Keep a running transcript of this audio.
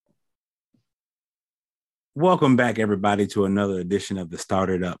Welcome back, everybody, to another edition of the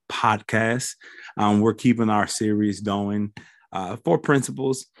Started Up podcast. We're keeping our series going for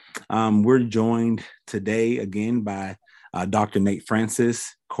principals. We're joined today again by Dr. Nate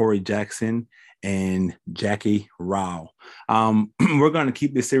Francis, Corey Jackson, and Jackie Rao. We're going to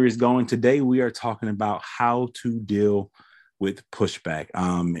keep this series going. Today, we are talking about how to deal with pushback,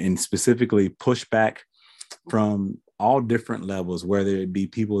 and specifically pushback from all different levels, whether it be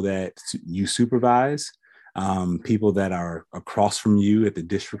people that you supervise, people that are across from you at the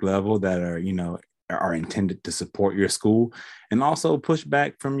district level that are intended to support your school, and also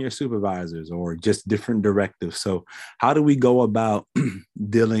pushback from your supervisors or just different directives. So how do we go about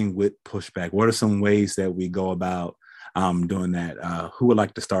dealing with pushback? What are some ways that we go about doing that? Who would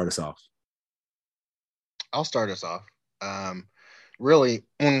like to start us off? I'll start us off. Really,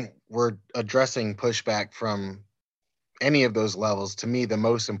 when we're addressing pushback from any of those levels, to me, the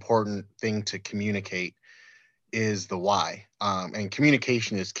most important thing to communicate is the why. And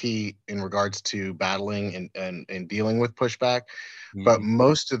communication is key in regards to battling and dealing with pushback. But Mhm.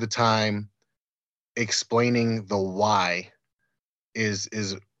 most of the time, explaining the why is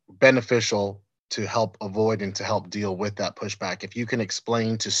beneficial to help avoid and to help deal with that pushback. If you can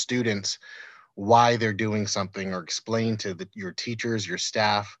explain to students why they're doing something, or explain to your teachers, your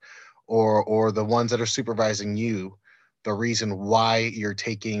staff, or the ones that are supervising you, the reason why you're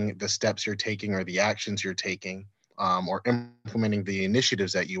taking the steps you're taking or the actions you're taking, or implementing the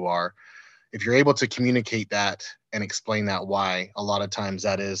initiatives that you are. If you're able to communicate that and explain that why, a lot of times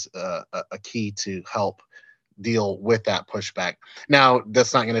that is a key to help deal with that pushback. Now,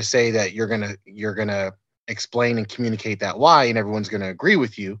 that's not going to say that you're going to explain and communicate that why and everyone's going to agree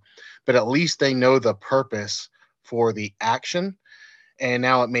with you, but at least they know the purpose for the action. And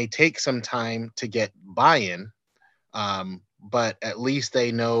now it may take some time to get buy-in, but at least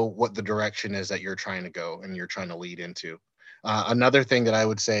they know what the direction is that you're trying to go and you're trying to lead into. Another thing that I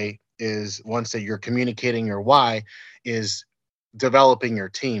would say is, once that you're communicating your why, is developing your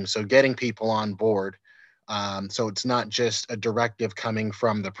team. So getting people on board. So it's not just a directive coming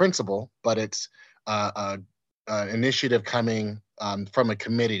from the principal, but it's a initiative coming from a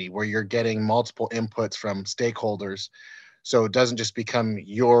committee where you're getting multiple inputs from stakeholders. So it doesn't just become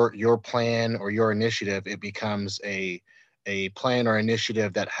your plan or your initiative. It becomes a plan or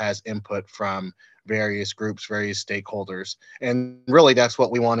initiative that has input from various groups, various stakeholders. And really, that's what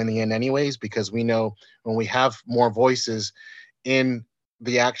we want in the end, anyways, because we know when we have more voices in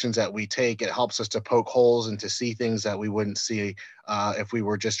the actions that we take, it helps us to poke holes and to see things that we wouldn't see if we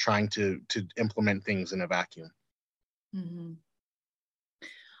were just trying to implement things in a vacuum. Mhm.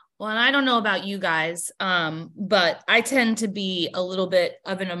 Well, and I don't know about you guys, but I tend to be a little bit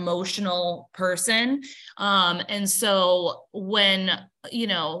of an emotional person. And so when,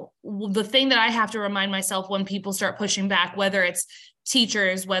 the thing that I have to remind myself when people start pushing back, whether it's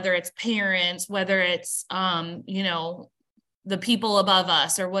teachers, whether it's parents, whether it's, the people above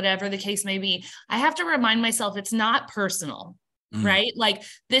us or whatever the case may be, I have to remind myself it's not personal. Mm. Right. Like,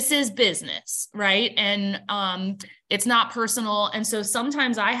 this is business. Right. And it's not personal. And so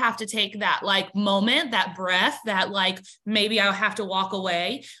sometimes I have to take that like moment, that breath, that like maybe I'll have to walk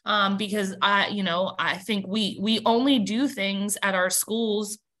away, because I think we only do things at our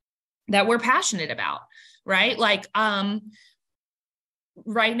schools that we're passionate about. Right. Like,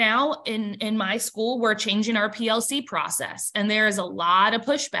 right now in my school, we're changing our PLC process, and there is a lot of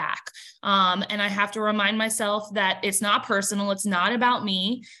pushback. And I have to remind myself that it's not personal. It's not about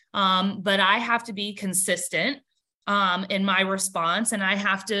me. But I have to be consistent in my response, and I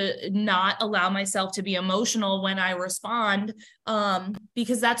have to not allow myself to be emotional when I respond,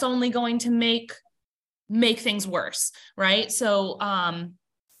 because that's only going to make things worse. Right. So,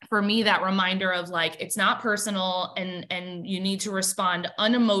 for me, that reminder of like, it's not personal, and you need to respond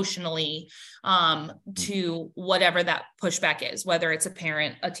unemotionally to whatever that pushback is, whether it's a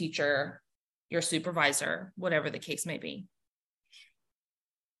parent, a teacher, your supervisor, whatever the case may be.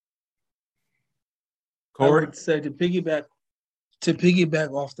 I Corey? would say to piggyback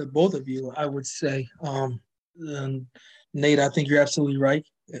off the both of you, I would say, Nate, I think you're absolutely right.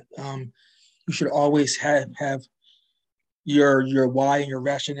 You should always have your why and your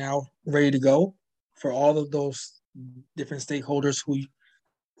rationale ready to go for all of those different stakeholders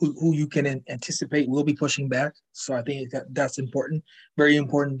who you can anticipate will be pushing back. So I think that's important, very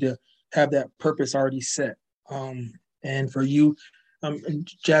important to have that purpose already set. And for you,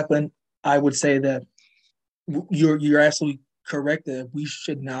 Jacqueline, I would say that you're absolutely correct that we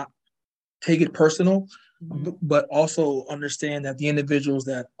should not take it personal, but also understand that the individuals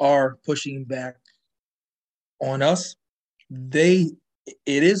that are pushing back on us, it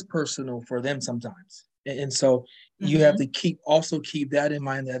is personal for them sometimes. And so you have to keep that in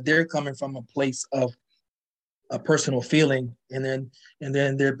mind, that they're coming from a place of a personal feeling, and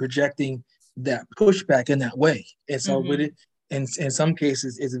then they're projecting that pushback in that way. And so with it, in some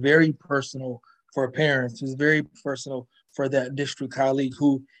cases, it's very personal for parents. It's very personal for that district colleague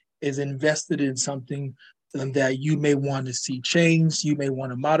who is invested in something that you may want to see change, you may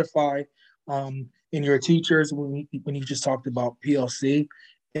want to modify. In your teachers, when you just talked about PLC,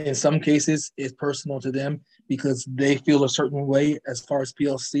 in some cases, it's personal to them because they feel a certain way as far as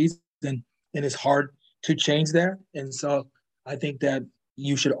PLCs, and it's hard to change that. And so I think that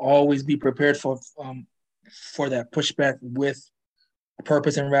you should always be prepared for that pushback with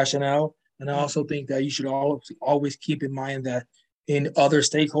purpose and rationale. And I also think that you should always keep in mind that in other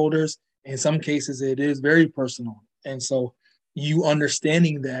stakeholders, in some cases, it is very personal. And so you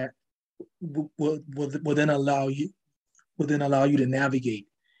understanding that will then allow you to navigate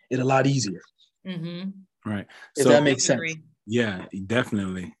it a lot easier. Right. If that makes sense. Yeah,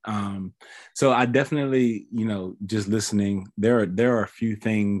 definitely. So I definitely, just listening, there are a few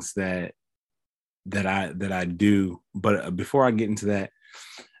things that I do, but before I get into that,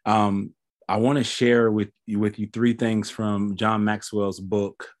 I want to share with you three things from John Maxwell's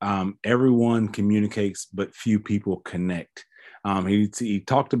book. Everyone communicates, but few people connect. He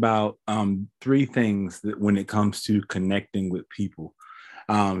talked about three things that when it comes to connecting with people.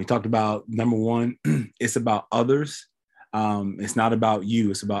 He talked about, number one, it's about others. It's not about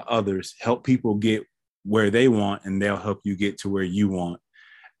you, it's about others. Help people get where they want, and they'll help you get to where you want.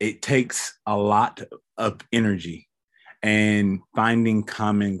 It takes a lot of energy and finding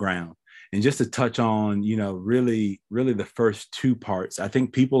common ground. And just to touch on, really the first two parts, I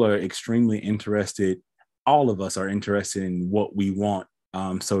think people are extremely interested. All of us are interested in what we want,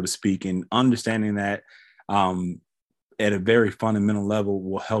 so to speak, and understanding that at a very fundamental level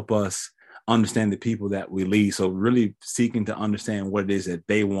will help us understand the people that we lead. So really seeking to understand what it is that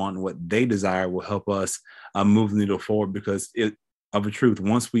they want, what they desire will help us move the needle forward, because of a truth,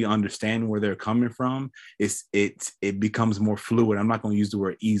 once we understand where they're coming from, it becomes more fluid. I'm not going to use the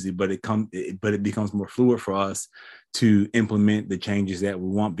word easy, but it becomes more fluid for us to implement the changes that we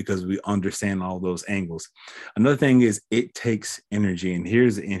want because we understand all those angles. Another thing is it takes energy, and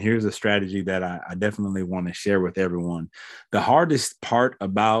here's a strategy that I definitely want to share with everyone. The hardest part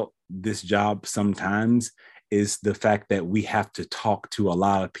about this job sometimes is the fact that we have to talk to a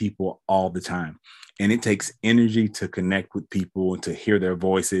lot of people all the time. And it takes energy to connect with people and to hear their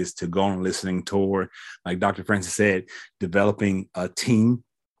voices, to go on a listening tour. Like Dr. Francis said, developing a team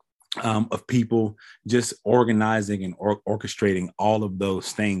of people, just organizing and orchestrating all of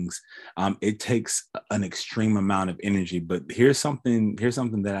those things. It takes an extreme amount of energy. But here's something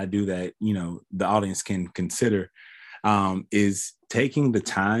that I do that, the audience can consider, is taking the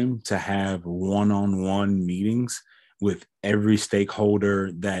time to have one-on-one meetings with every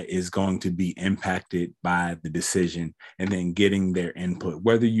stakeholder that is going to be impacted by the decision, and then getting their input,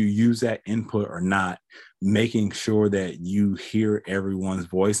 whether you use that input or not, making sure that you hear everyone's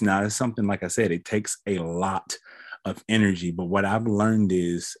voice. Now, it's something, like I said, it takes a lot of energy, but what I've learned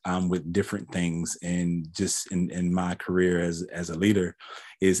is with different things and just in my career as a leader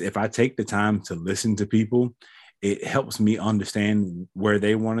is if I take the time to listen to people, it helps me understand where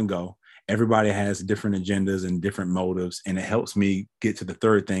they want to go. Everybody has different agendas and different motives, and it helps me get to the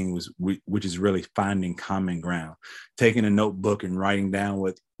third thing, which is really finding common ground, taking a notebook and writing down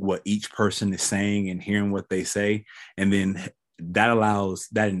what each person is saying and hearing what they say. And then that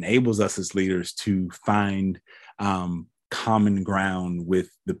enables us as leaders to find common ground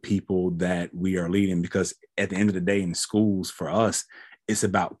with the people that we are leading, because at the end of the day in schools for us, it's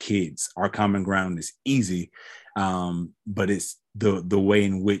about kids. Our common ground is easy, but it's the way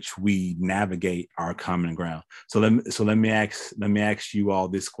in which we navigate our common ground. So let me ask you all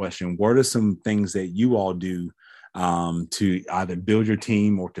this question: what are some things that you all do to either build your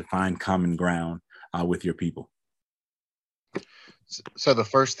team or to find common ground with your people? So the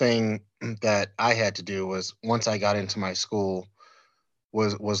first thing that I had to do was, once I got into my school,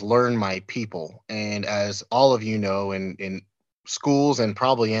 was learn my people. And as all of you know, in schools and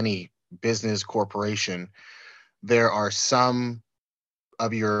probably any business corporation, there are some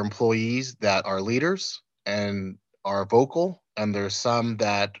of your employees that are leaders and are vocal, and there's some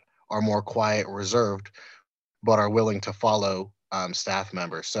that are more quiet, reserved, but are willing to follow staff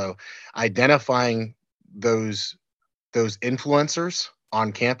members. So identifying those influencers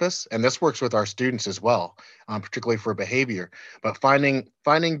on campus, and this works with our students as well, particularly for behavior, but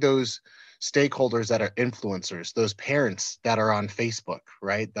finding those stakeholders that are influencers, those parents that are on Facebook,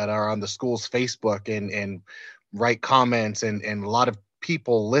 right, that are on the school's Facebook and write comments and a lot of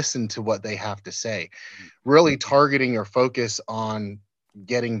people listen to what they have to say. Really targeting your focus on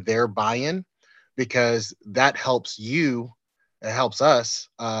getting their buy-in, because that helps you, it helps us.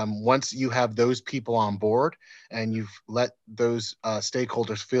 Once you have those people on board and you've let those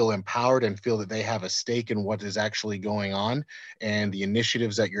stakeholders feel empowered and feel that they have a stake in what is actually going on and the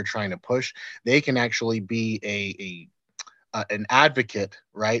initiatives that you're trying to push, they can actually be an advocate,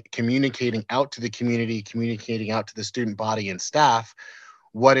 right? Communicating out to the community, communicating out to the student body and staff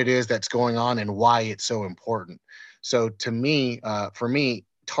what it is that's going on and why it's so important. So to me, for me,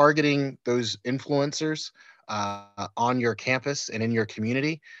 targeting those influencers on your campus and in your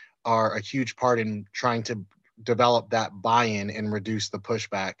community are a huge part in trying to develop that buy-in and reduce the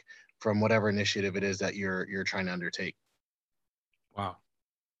pushback from whatever initiative it is that you're trying to undertake. Wow.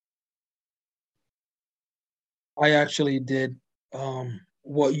 I actually did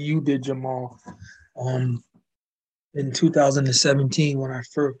what you did, Jamal. In 2017, when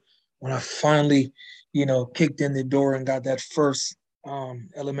I finally, kicked in the door and got that first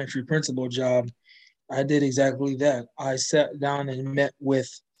elementary principal job, I did exactly that. I sat down and met with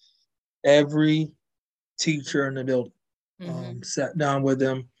every teacher in the building, sat down with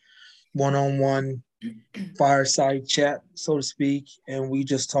them one-on-one, fireside chat, so to speak, and we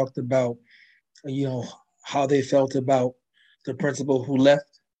just talked about, how they felt about the principal who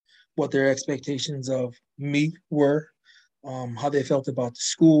left, what their expectations of me were, how they felt about the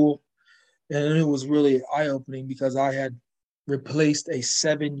school. And it was really eye-opening because I had replaced a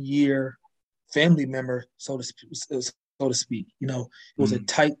 7-year family member, so to speak. It was a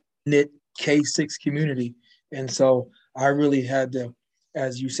tight-knit K-6 community. And so I really had to,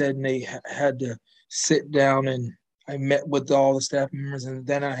 as you said, Nate, had to sit down, and I met with all the staff members, and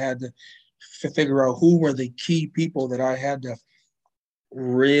then I had to figure out who were the key people that I had to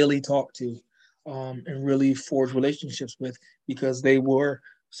really talk to and really forge relationships with, because they were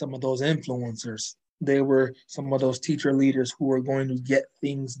some of those influencers. They were some of those teacher leaders who were going to get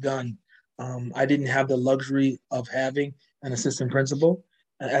things done. I didn't have the luxury of having an assistant principal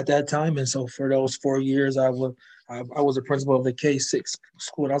at that time. And so for those 4 years, I was a principal of the K-6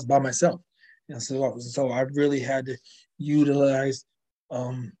 school. I was by myself. And so I really had to utilize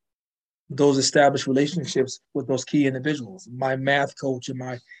those established relationships with those key individuals. My math coach and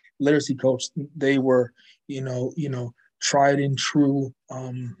my literacy coach, they were, tried and true.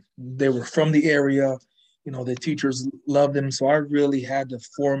 They were from the area. The teachers loved them. So I really had to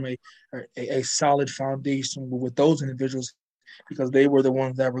form a solid foundation with those individuals, because they were the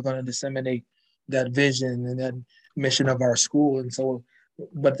ones that were going to disseminate that vision and that mission of our school. And so,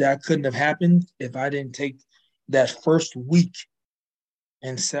 but that couldn't have happened if I didn't take that first week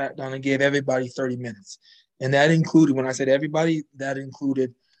and sat down and gave everybody 30 minutes. And that included, when I said everybody, that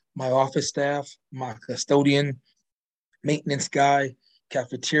included my office staff, my custodian, maintenance guy,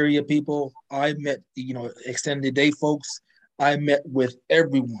 cafeteria people. I met, extended day folks. I met with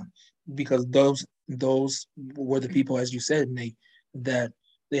everyone, because those were the people, as you said, Nate, that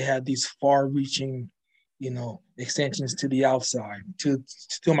they had these far-reaching, extensions to the outside, to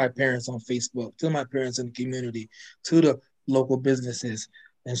my parents on Facebook, to my parents in the community, to the local businesses.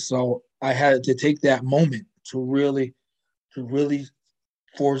 And so I had to take that moment to really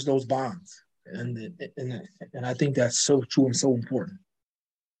forge those bonds. And I think that's so true and so important.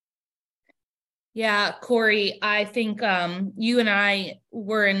 Yeah, Corey, I think you and I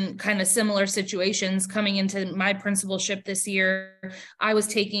were in kind of similar situations coming into my principalship this year. I was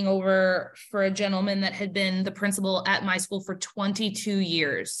taking over for a gentleman that had been the principal at my school for 22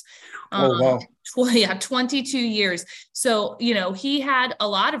 years. Oh, wow. 22 years. So, he had a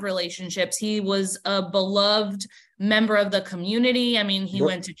lot of relationships. He was a beloved member of the community. I mean, he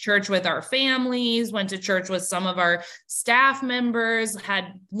went to church with our families, went to church with some of our staff members,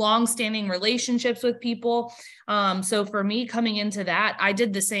 had longstanding relationships with people. So for me coming into that, I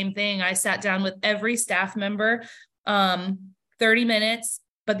did the same thing. I sat down with every staff member, 30 minutes.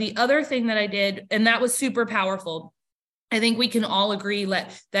 But the other thing that I did, and that was super powerful, I think we can all agree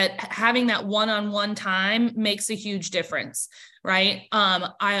that having that one-on-one time makes a huge difference, right?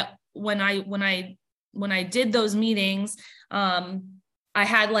 When I did those meetings, I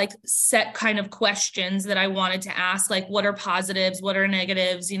had like set kind of questions that I wanted to ask, like, what are positives? What are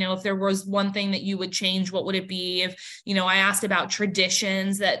negatives? If there was one thing that you would change, what would it be? If, I asked about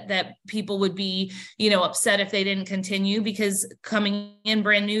traditions that people would be, upset if they didn't continue, because coming in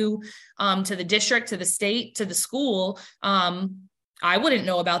brand new to the district, to the state, to the school, I wouldn't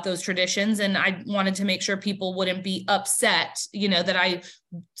know about those traditions. And I wanted to make sure people wouldn't be upset, that I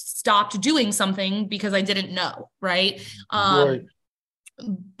stopped doing something because I didn't know. Right. Right.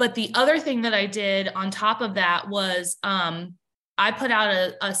 But the other thing that I did on top of that was I put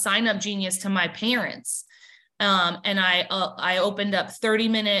out a sign up genius to my parents. And I opened up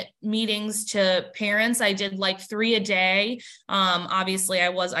 30-minute meetings to parents. I did like 3 a day. Obviously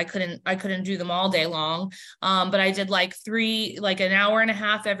I couldn't do them all day long. But I did like 3, like an hour and a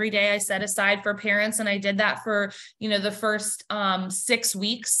half every day I set aside for parents. And I did that for, the first 6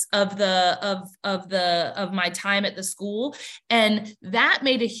 weeks of my time at the school. And that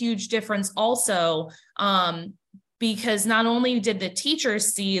made a huge difference also. Because not only did the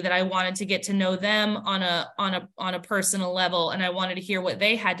teachers see that I wanted to get to know them on a personal level, and I wanted to hear what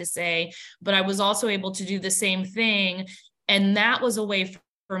they had to say, but I was also able to do the same thing. And that was a way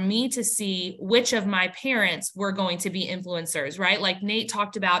for me to see which of my parents were going to be influencers, right? Like Nate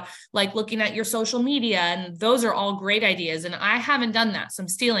talked about, like looking at your social media, and those are all great ideas. And I haven't done that, so I'm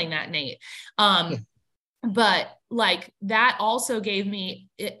stealing that, Nate. But like that also gave me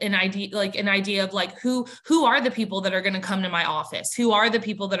an idea of like who are the people that are going to come to my office, who are the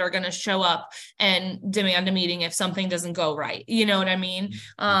people that are going to show up and demand a meeting if something doesn't go right, you know what I mean?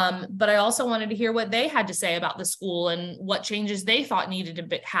 But I also wanted to hear what they had to say about the school and what changes they thought needed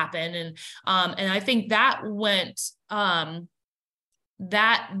to happen, and I think that went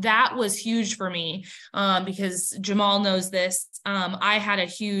that was huge for me, because Jamal knows this. I had a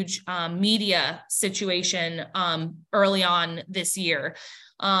huge media situation early on this year.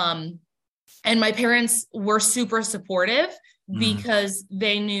 And my parents were super supportive because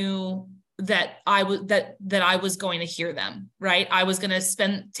they knew that I was going to hear them, right? I was going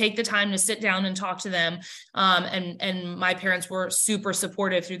to take the time to sit down and talk to them. And my parents were super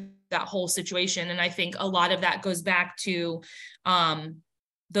supportive through that whole situation. And I think a lot of that goes back to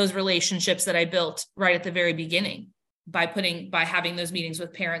those relationships that I built right at the very beginning by having those meetings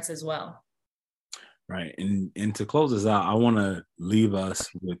with parents as well. Right. And to close this out, I want to leave us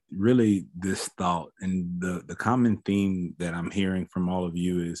with really this thought, and the common theme that I'm hearing from all of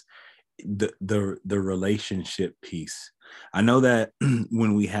you is the relationship piece. I know that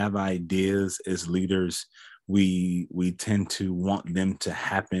when we have ideas as leaders, we tend to want them to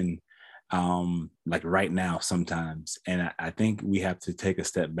happen like right now sometimes. And I think we have to take a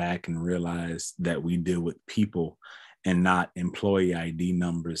step back and realize that we deal with people and not employee ID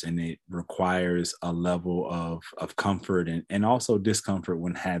numbers. And it requires a level of comfort and also discomfort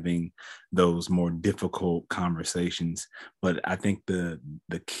when having those more difficult conversations. But I think the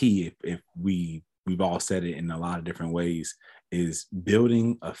key, if we've all said it in a lot of different ways, is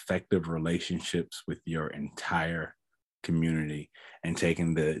building effective relationships with your entire community and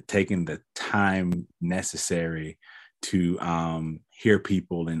taking the time necessary to hear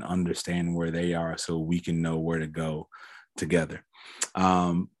people and understand where they are so we can know where to go together.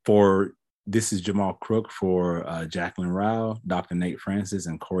 This is Jamal Crook for Jacqueline Rao, Dr. Nate Francis,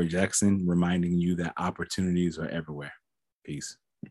 and Corey Jackson, reminding you that opportunities are everywhere. Peace.